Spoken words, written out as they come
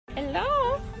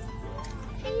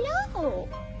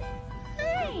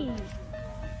Hi.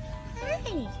 Hi,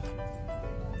 baby.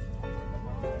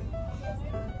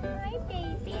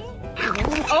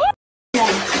 Oh!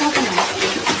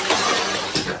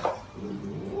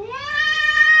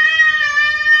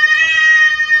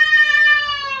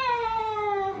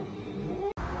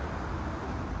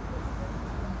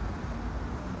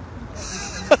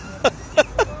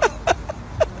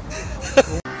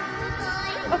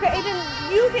 Okay, Aiden,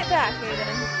 you get back,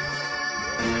 Aiden.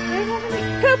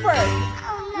 Cooper!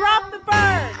 Oh, no. Drop the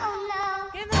bird! Oh, no.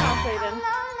 Get in the house, Aiden. No.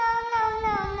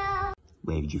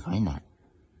 Where did you find that?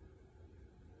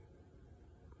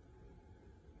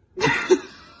 You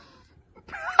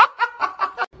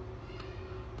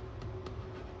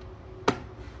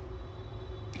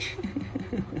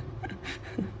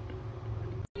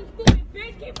stupid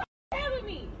bitch, keep playing with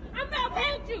me. I'm not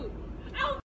playing with you. I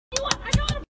don't you want. I know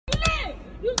where the you live.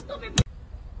 You stupid bitch.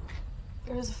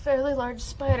 There's a fairly large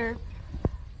spider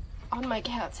on my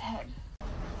cat's head.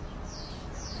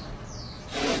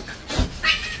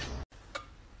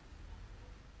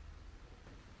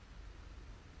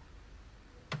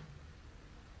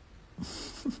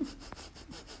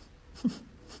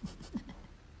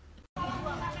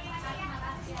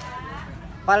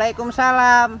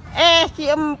 Waalaikumsalam. Si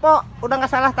Empok udah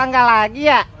nggak salah tanggal lagi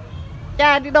ya?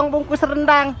 Jadi dong bungkus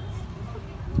rendang.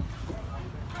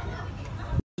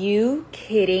 You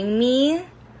kidding me?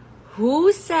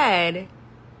 Who said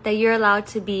that you're allowed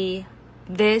to be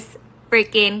this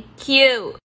freaking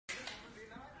cute?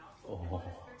 Oh.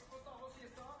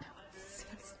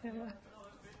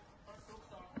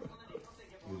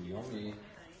 Yummy.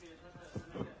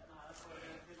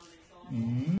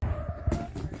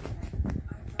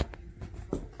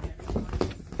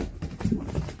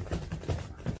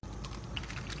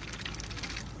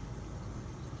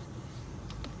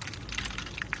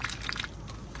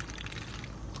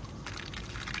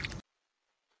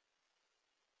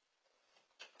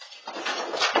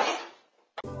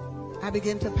 I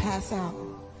began to pass out.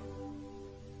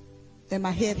 Then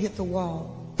my head hit the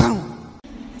wall. Boom!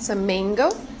 Some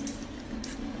mango.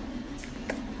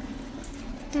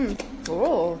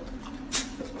 Oh.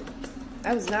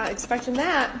 I was not expecting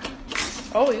that.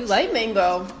 Oh, you like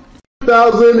mango.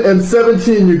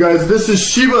 2017, you guys. This is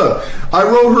Shiva. I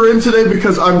wrote her in today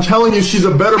because I'm telling you she's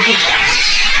a better person.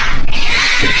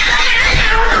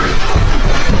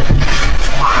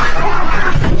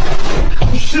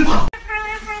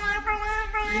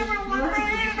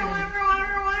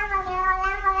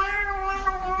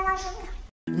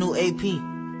 New AP,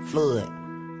 flood,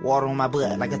 water on my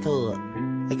butt like a tub.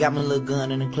 They got my little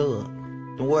gun in the club.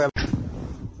 Don't worry.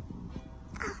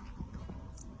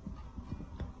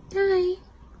 Hi.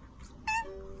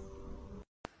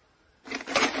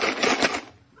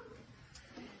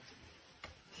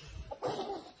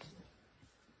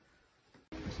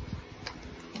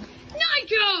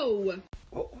 Nigel!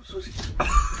 Oh, Susie.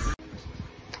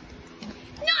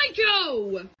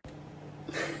 Nigel!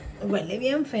 Huele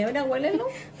bien feo, mira, huélelo.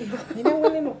 Mira,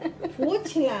 huélelo.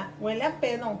 Fúchila, huele a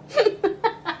pedo.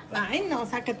 Ay, no,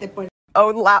 sácate por.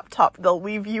 Own laptop, they'll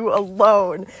leave you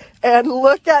alone. And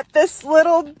look at this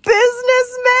little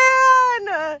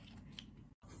businessman!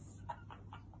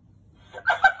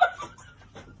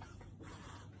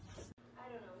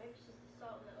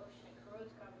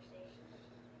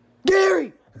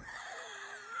 Gary!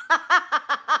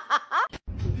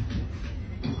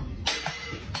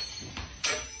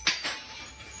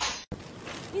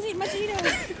 He's eating my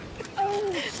Cheetos.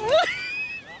 Oh, shit.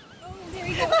 Oh, there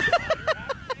he goes.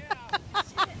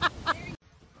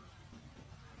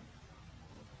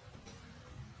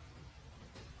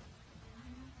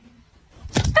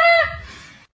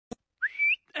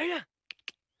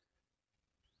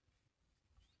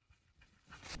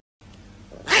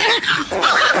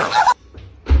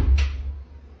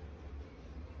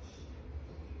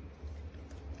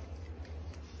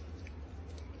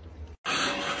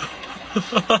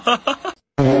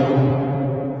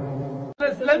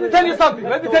 Let me tell you something.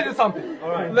 Let me tell you something. All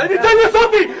right. Let me tell you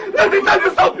something. Let me tell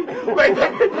you something. Wait.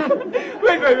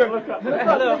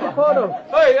 Hold on.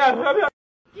 Hey, yeah.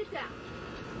 Get down.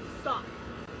 Stop.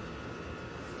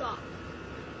 Stop.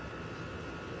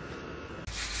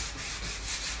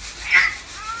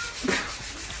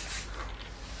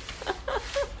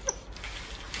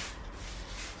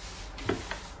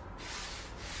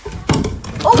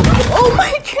 Oh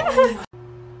my god!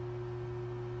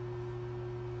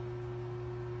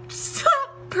 Stop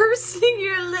pursing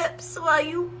your lips while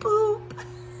you poop.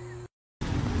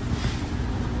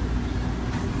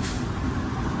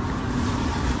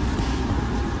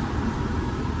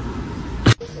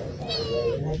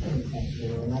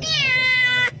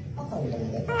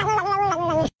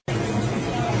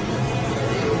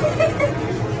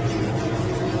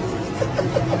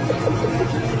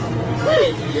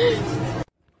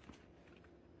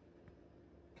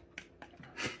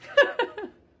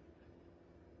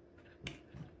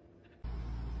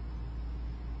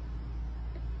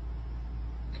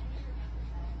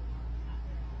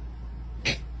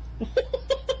 ¿Qué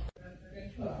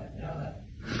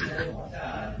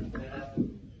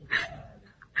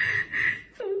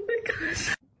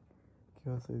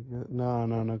va a hacer? No,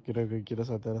 no, no, quiero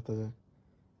saltar hasta allá.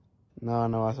 No,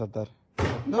 no va a saltar.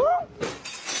 ¡No!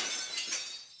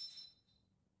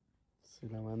 Sí,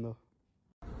 la mando.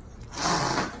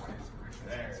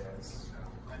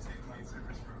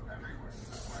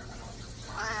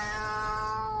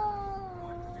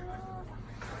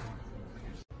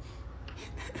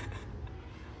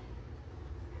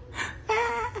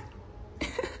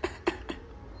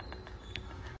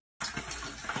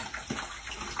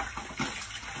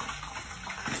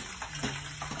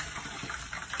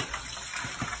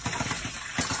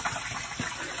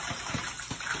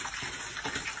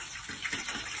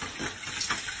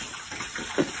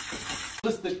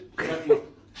 Fıstık bırakma.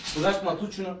 Bırakma,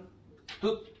 tut şunu.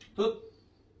 Tut, tut.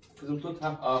 Kızım tut. Ha,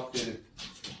 aferin.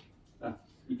 Ha,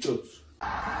 2.30.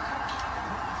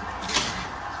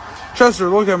 Chester,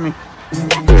 look at me.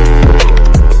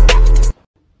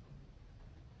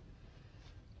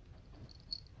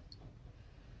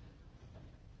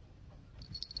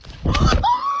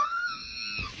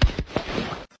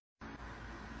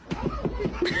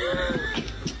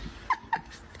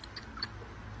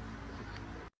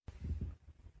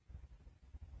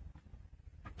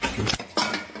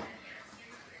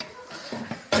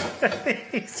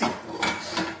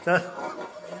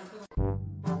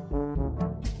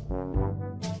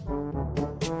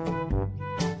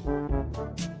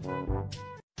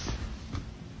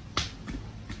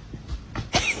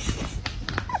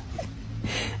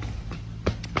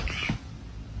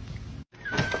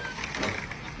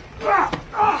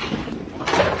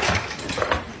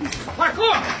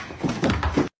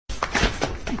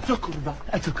 Co kurwa?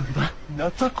 A co kurwa?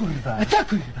 No co kurwa? A co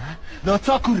kurwa? No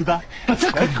co kurwa? A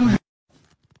co kurwa?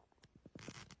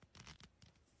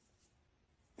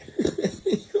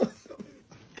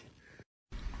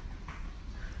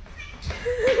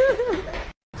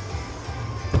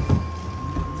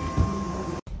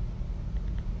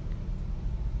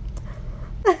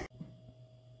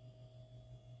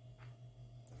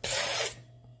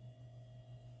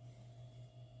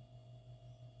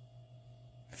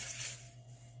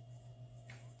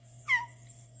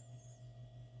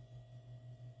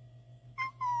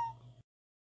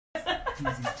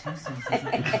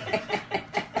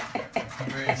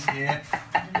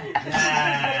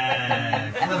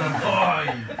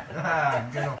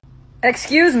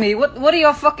 Excuse me, what are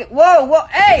your fucking— whoa,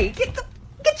 hey,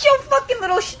 get your fucking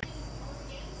little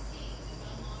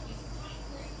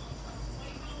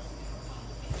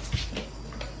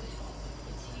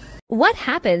What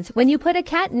happens when you put a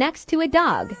cat next to a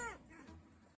dog?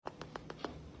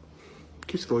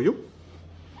 Kiss for you.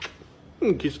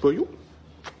 Kiss for you.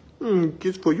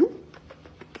 Kiss for you.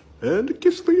 And a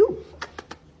kiss for you.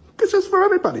 Kisses for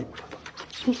everybody.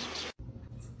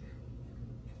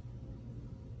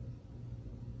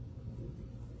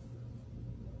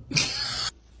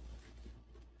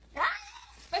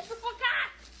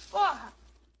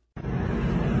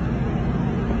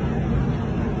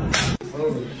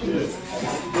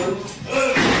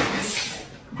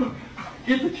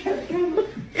 Get the cat.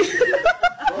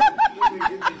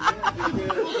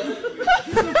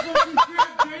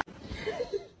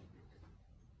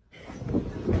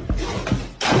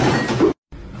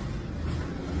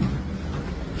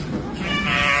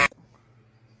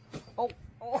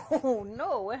 Oh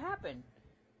no, what happened?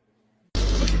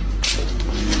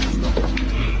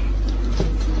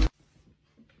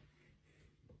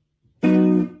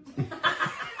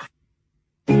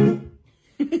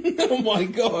 Oh my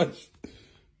gosh.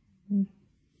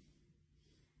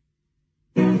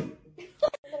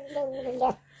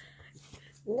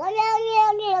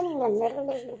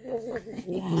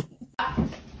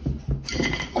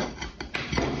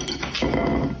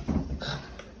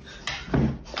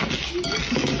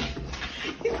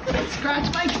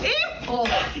 Scratch my table.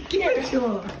 Give it to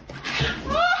him.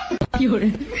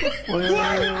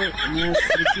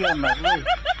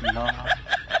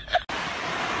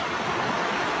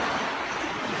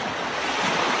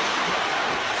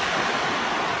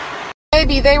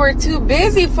 Baby, they were too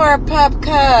busy for a pup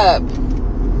cup.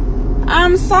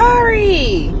 I'm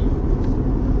sorry.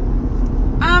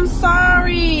 I'm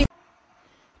sorry.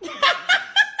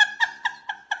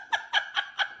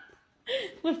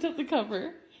 Lift up the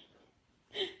cover.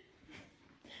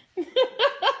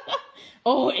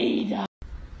 Oh, Ada.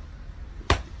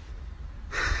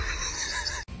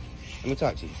 Let me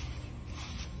talk to you.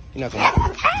 You're not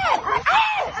gonna...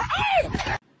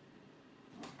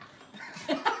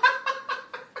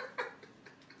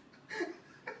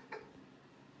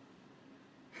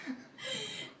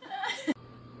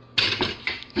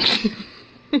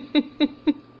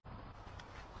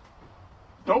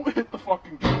 Don't hit the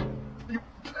fucking gun. You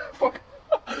fuck.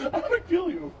 I'm gonna kill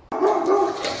you.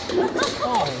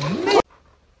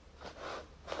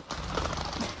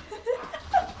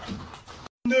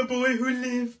 The boy who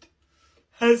lived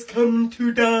has come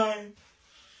to die.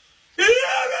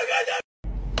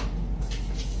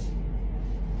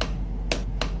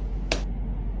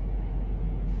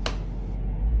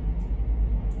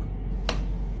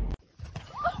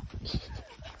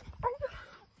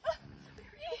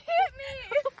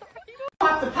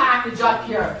 Pop the package up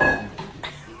here.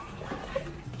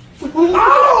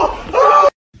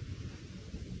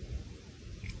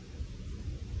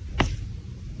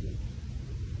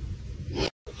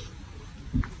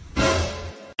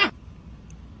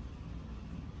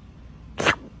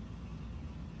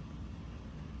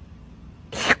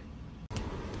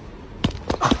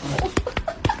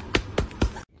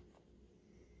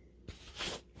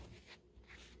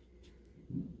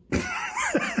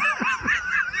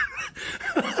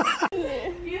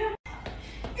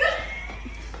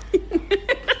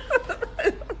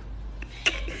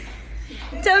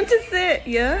 Time to sit,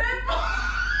 yeah?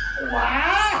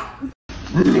 Wow.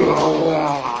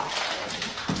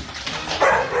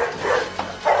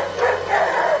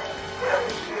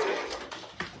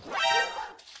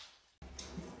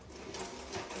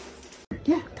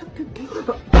 Yeah,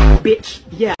 bitch,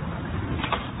 yeah.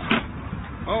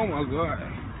 Oh my god.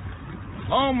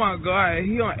 Oh my god,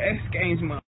 he on X Games,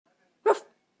 man.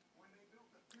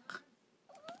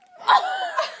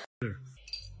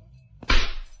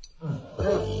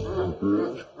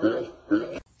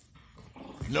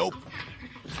 Nope.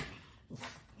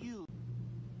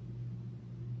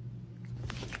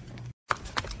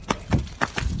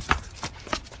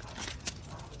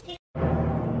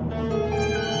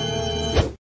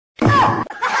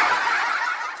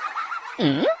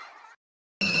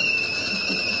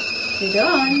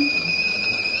 Perdón.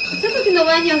 ¿Estás haciendo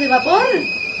baños de vapor?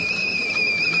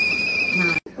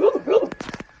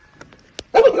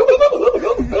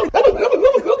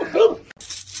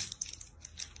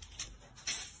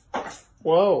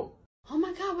 Whoa. Oh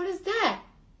my god, what is that?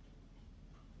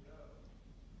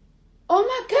 Oh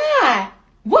my god!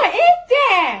 What is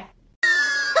that?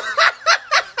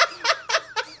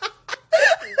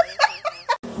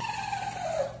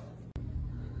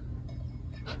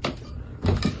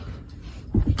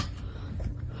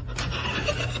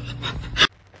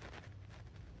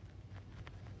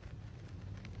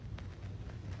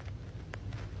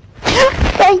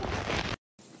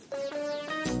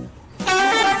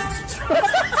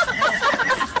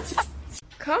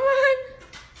 Come on.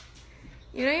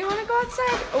 You know you want to go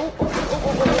outside? Oh.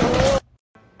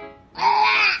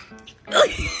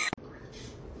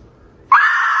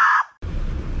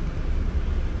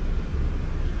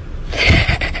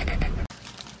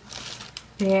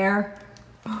 Bear.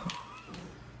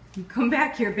 You come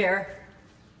back here, Bear.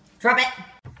 Drop it.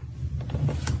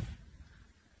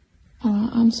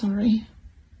 I'm sorry.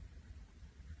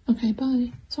 Okay,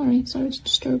 bye. Sorry to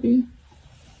disturb you.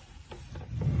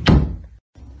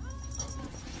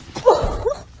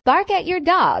 Bark at your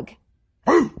dog.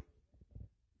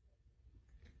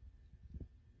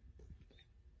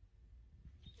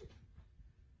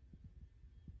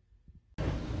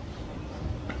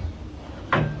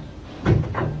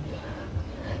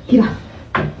 Get up.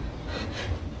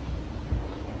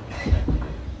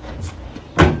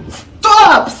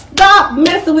 Stop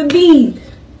messing with me.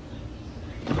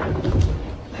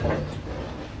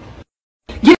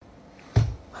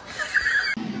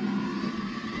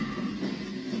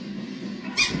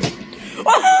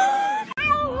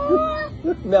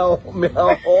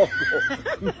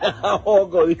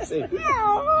 Meahogo, dice.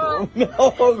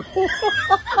 Meahogo.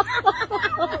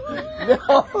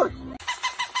 Meahogo.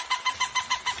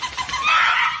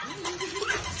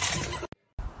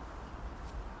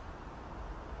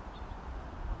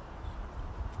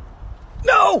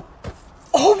 No!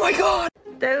 Oh my god!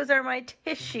 Those are my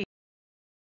tissues.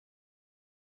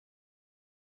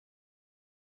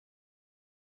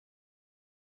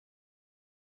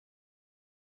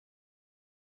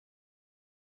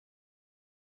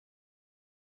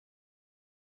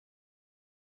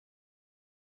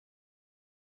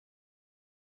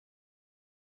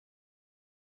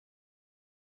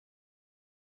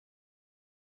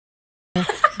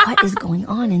 What is going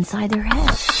on inside their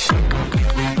head?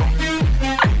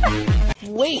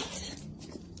 Wait.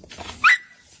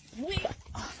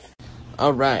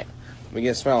 All right. Let me get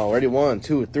a smile. Ready? 1,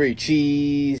 2, 3.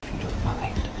 Cheese.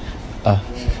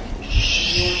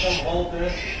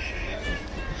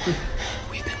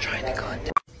 We've been trying to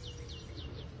contact.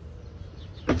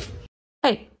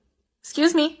 Hey,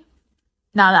 excuse me.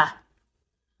 Nada.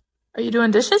 Are you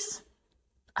doing dishes?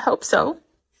 I hope so.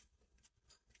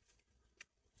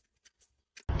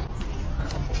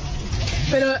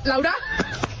 Pero, Laura?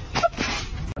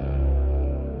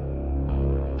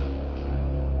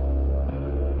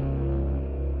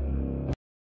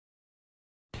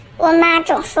 我妈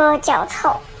总说我脚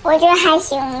臭，我觉得还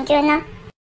行，你觉得呢？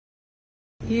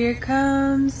 Here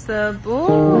comes the boy.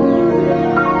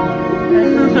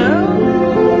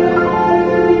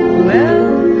 Well.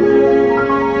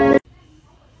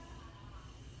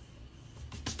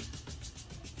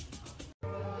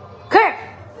 Kurt!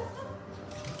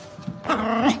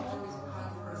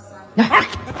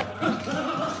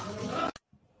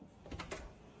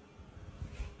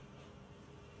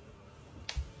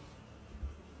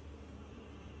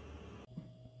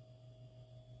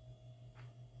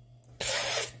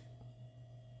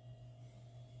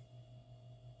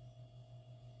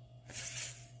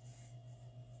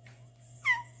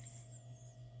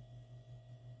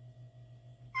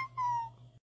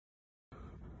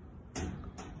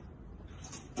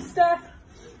 Steph.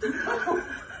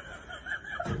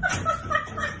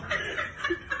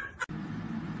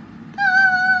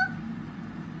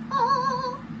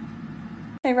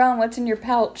 Hey Ron, what's in your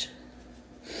pouch?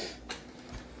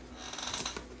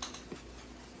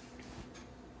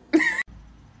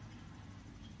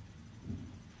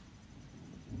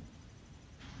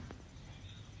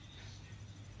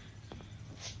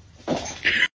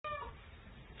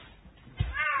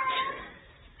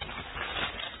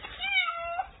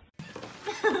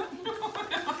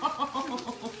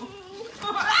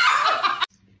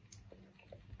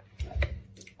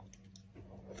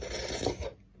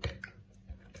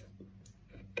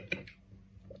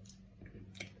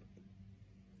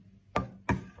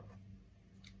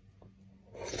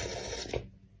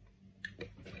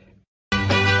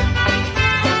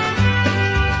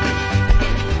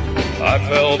 I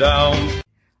fell down.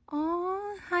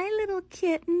 Aw, hi little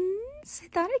kittens. I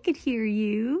thought I could hear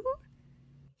you.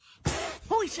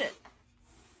 Holy shit.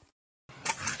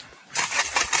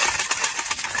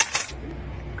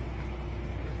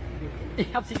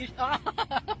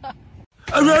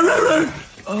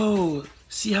 Oh,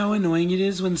 see how annoying it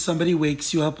is when somebody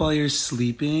wakes you up while you're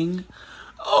sleeping?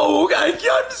 Oh, I'm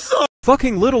so...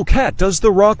 Fucking little cat does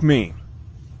the rock meme.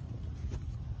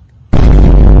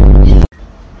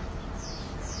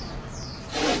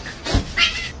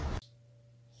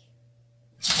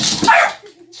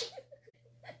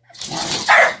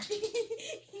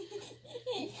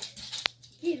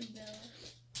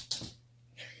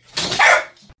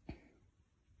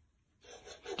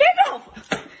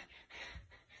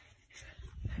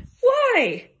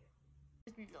 Why?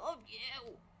 Love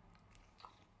you.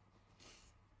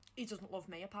 He doesn't love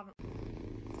me, apparently.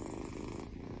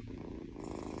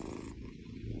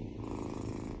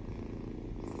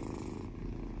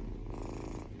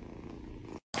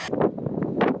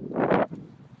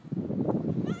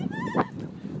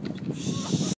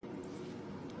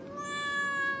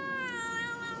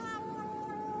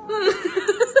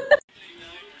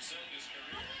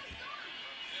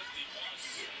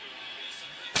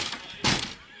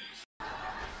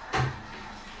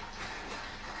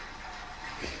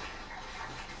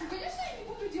 Конечно, я не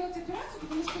буду делать операцию,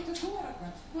 потому что это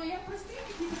дорого. Но я простые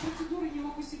какие-то процедуры не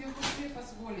могу себе быстрее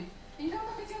позволить. Я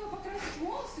недавно хотела покрасить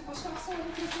волосы, пошла в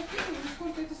салон красоты, и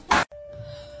сколько это стоит.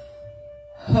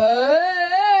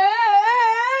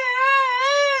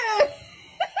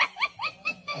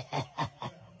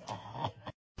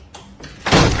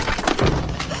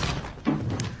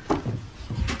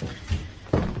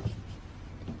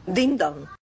 Ding dong.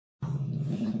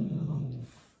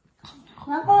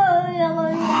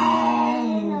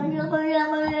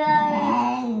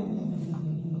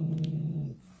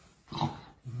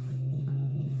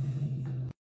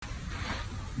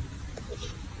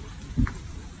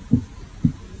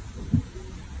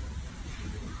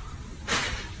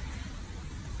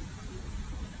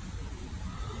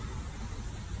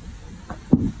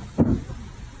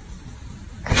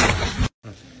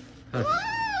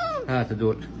 هات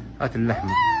دول هات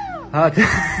اللحمة هات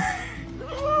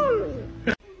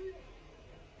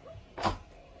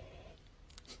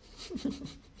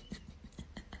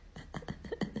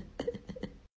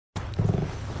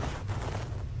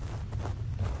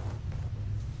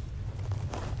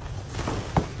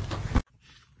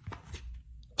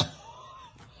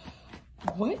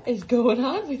What is going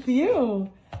on with you?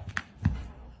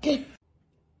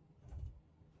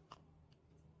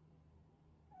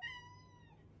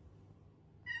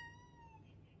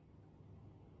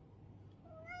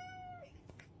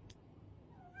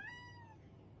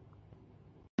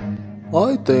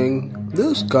 I think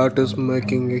This cat is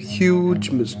making a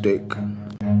huge mistake.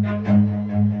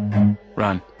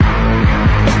 Run.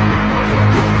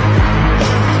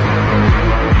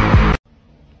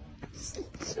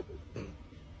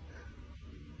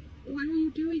 Why are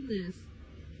you doing this?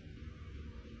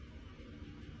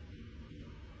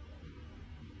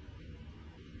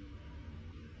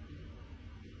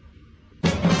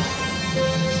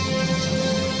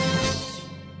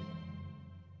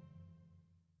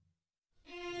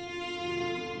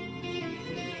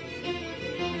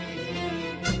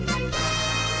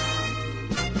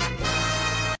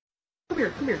 Come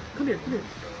here, come here, come here, come here.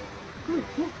 Come here,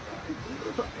 come here.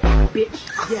 Bitch,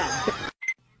 yeah.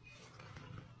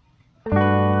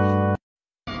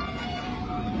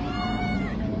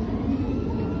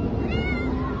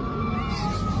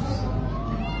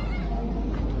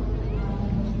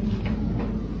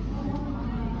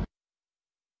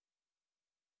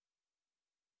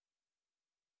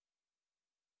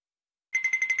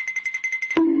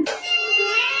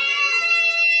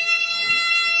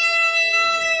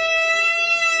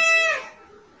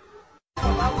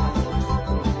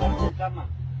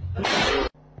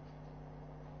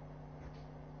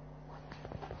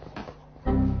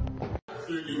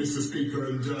 Mr. Speaker,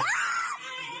 and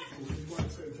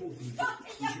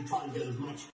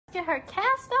Get her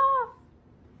cast off.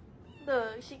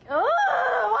 Look, she.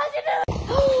 Oh, why'd you do?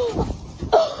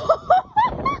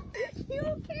 You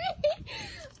okay?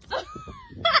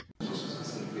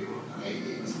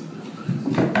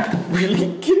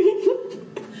 Really kidding?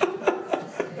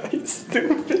 It's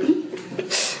stupid.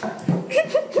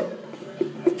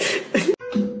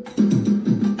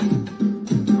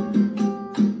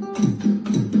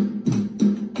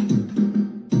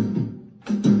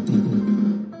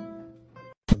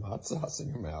 hot sauce in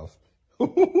your mouth.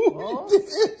 Oh,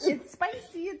 it's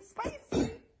spicy, it's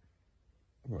spicy.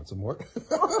 You want some more?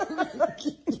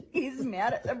 He's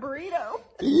mad at the burrito.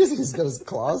 He's got his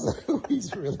claws out.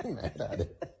 He's really mad at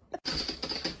it.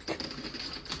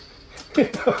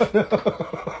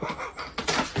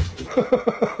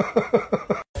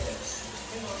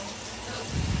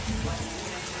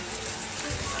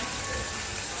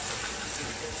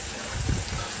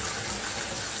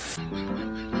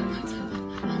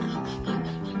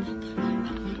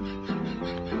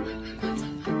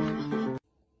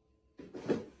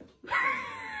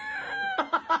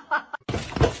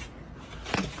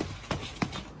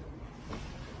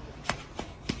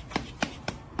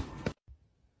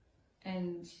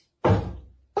 And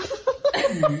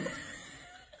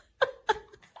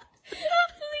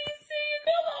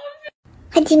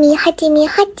はじみはじみ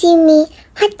はじみ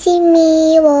はじ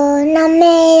みを舐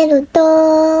める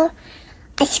と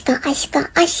足が足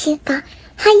が足が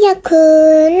速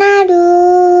くなる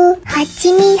は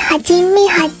じみはじみ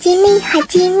はじみは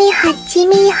じみはじ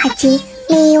みはじ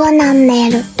みを舐め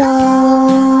ると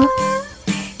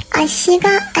足が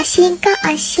足が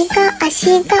足が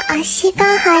足が足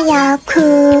が速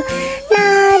く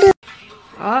なる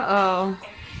Uh-oh.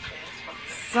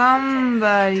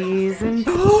 Somebody's in...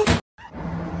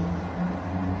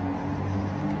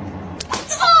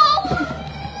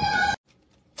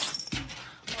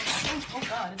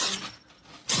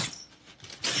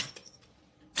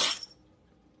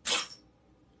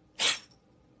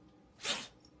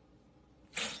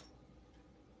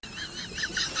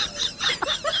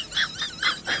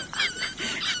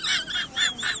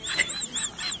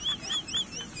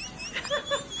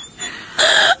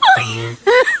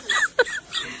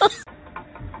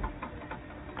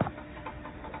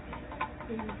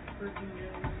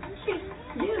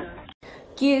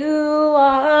 you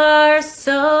are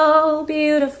so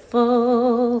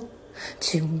beautiful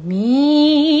to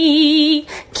me.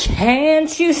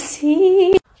 Can't you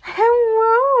see?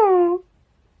 Hello.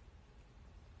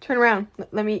 Turn around.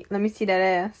 Let me see that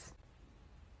ass.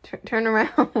 Turn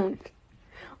around.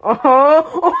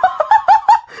 Oh.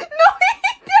 No,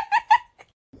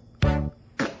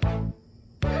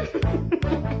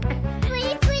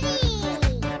 Pretty, pretty,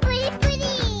 pretty,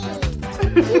 pretty.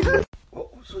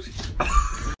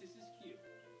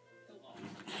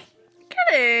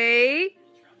 Kitty.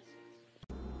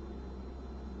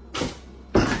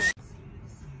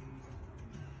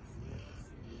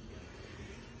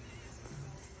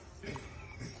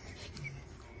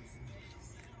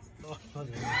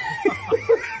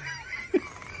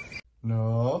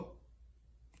 No.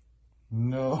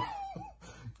 No.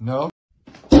 No.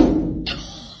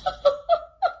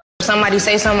 Somebody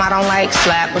say something I don't like,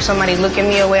 slap. Or somebody look at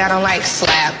me a way I don't like,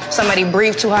 slap. Somebody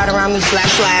breathe too hard around me, slap,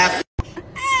 slap.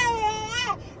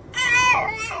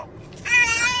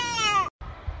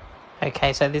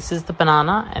 Okay, so this is the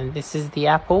banana and this is the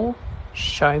apple.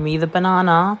 Show me the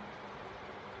banana.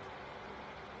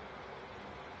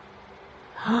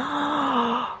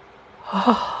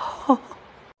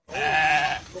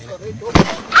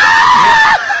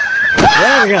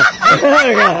 There we go. There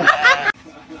we go.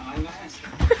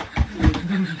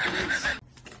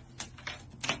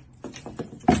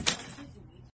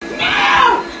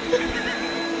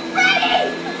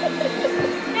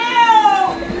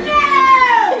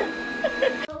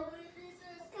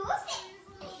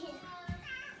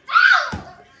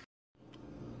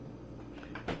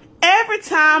 Every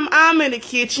time I'm in the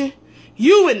kitchen,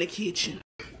 you in the kitchen.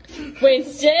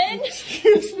 Winston?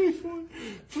 Excuse me,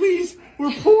 please,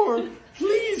 we're poor.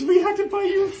 Please, we have to buy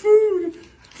you food.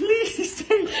 Please,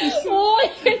 thank you so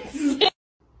much. Winston!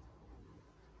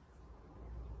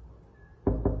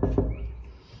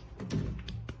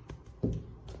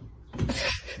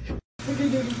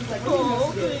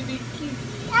 Oh, baby.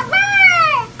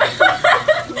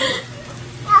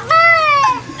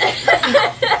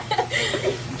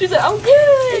 She's like, I'm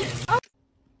good.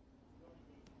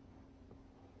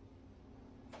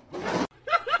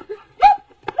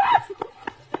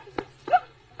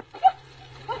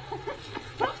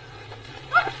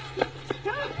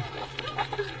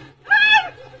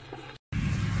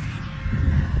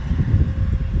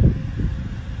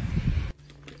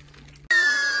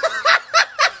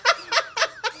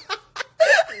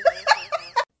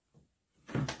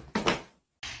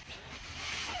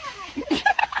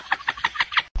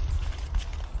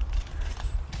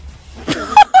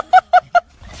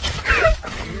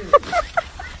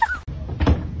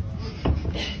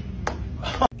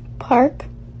 Park.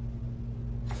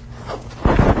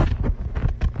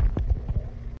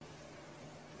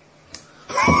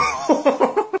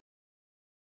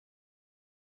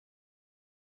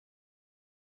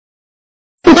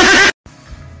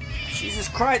 Jesus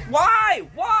Christ! Why?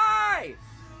 Why?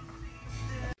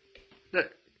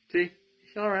 Look, see?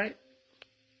 It's alright.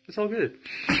 It's all good.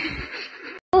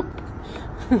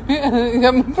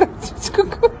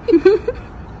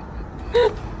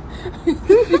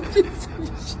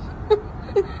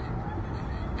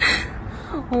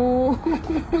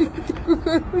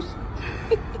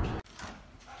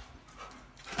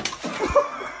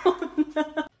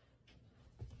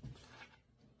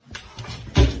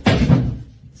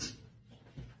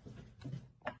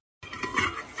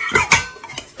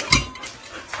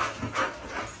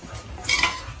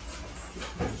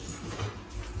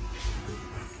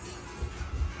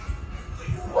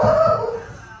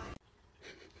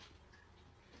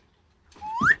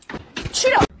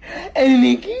 Hey,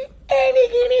 Nikki. Hey,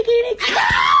 Nikki.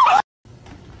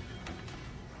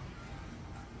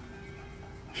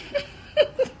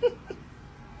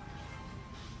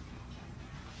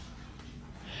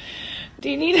 Do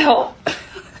you need help?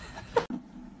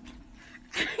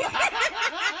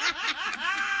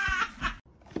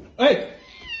 Hey!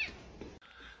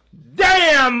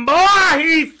 Damn, boy,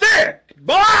 he's thick!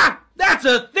 Boy, that's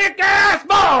a thick-ass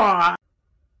boy!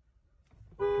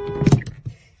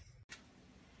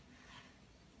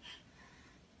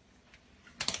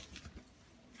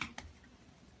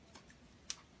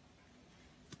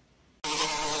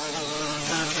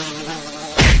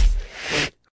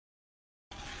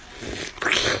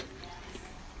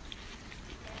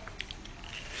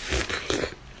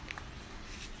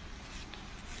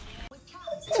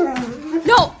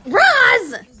 No,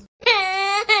 Roz!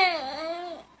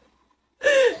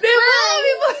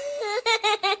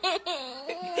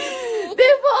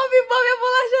 Devolve a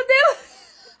bolacha dela.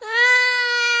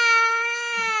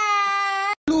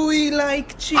 Louis like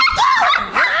cheese.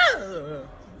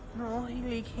 Oh, he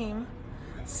like him.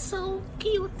 So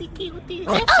cutie.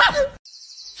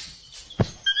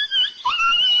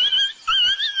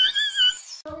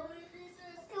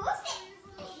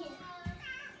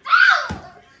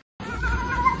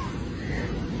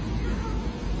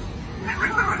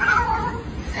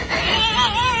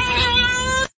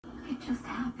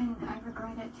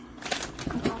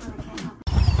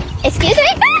 Excuse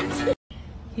me?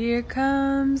 Here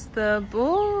comes the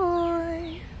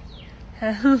boy.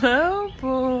 Hello,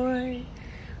 boy.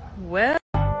 Well.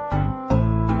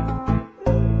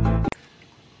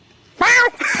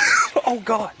 Oh,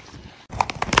 God.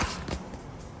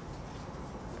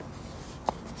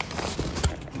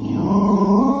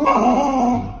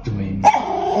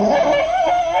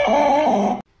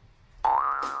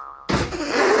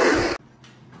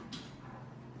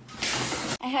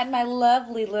 I had my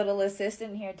lovely little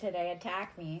assistant here today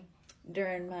attack me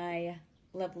during my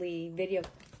lovely video.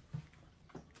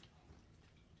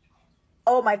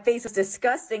 Oh, my face is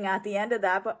disgusting at the end of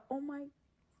that, but oh my.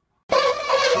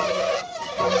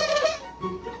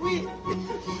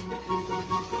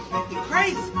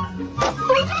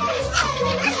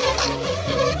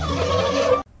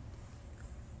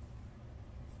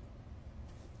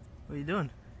 you doing?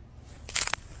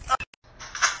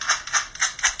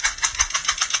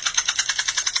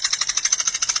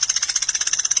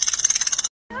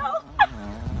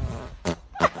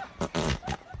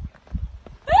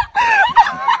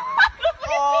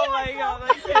 Oh my god,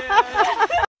 I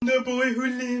can't. The boy who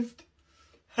lived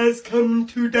has come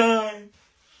to die.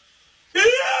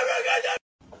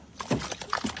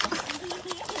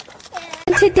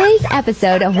 In today's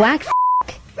episode of Wax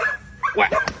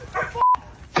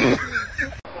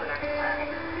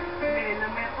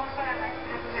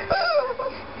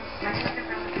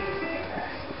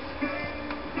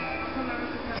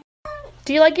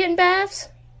Do you like getting baths?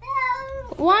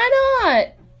 Why not?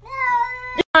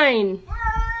 Fine.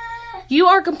 You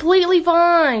are completely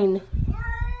fine.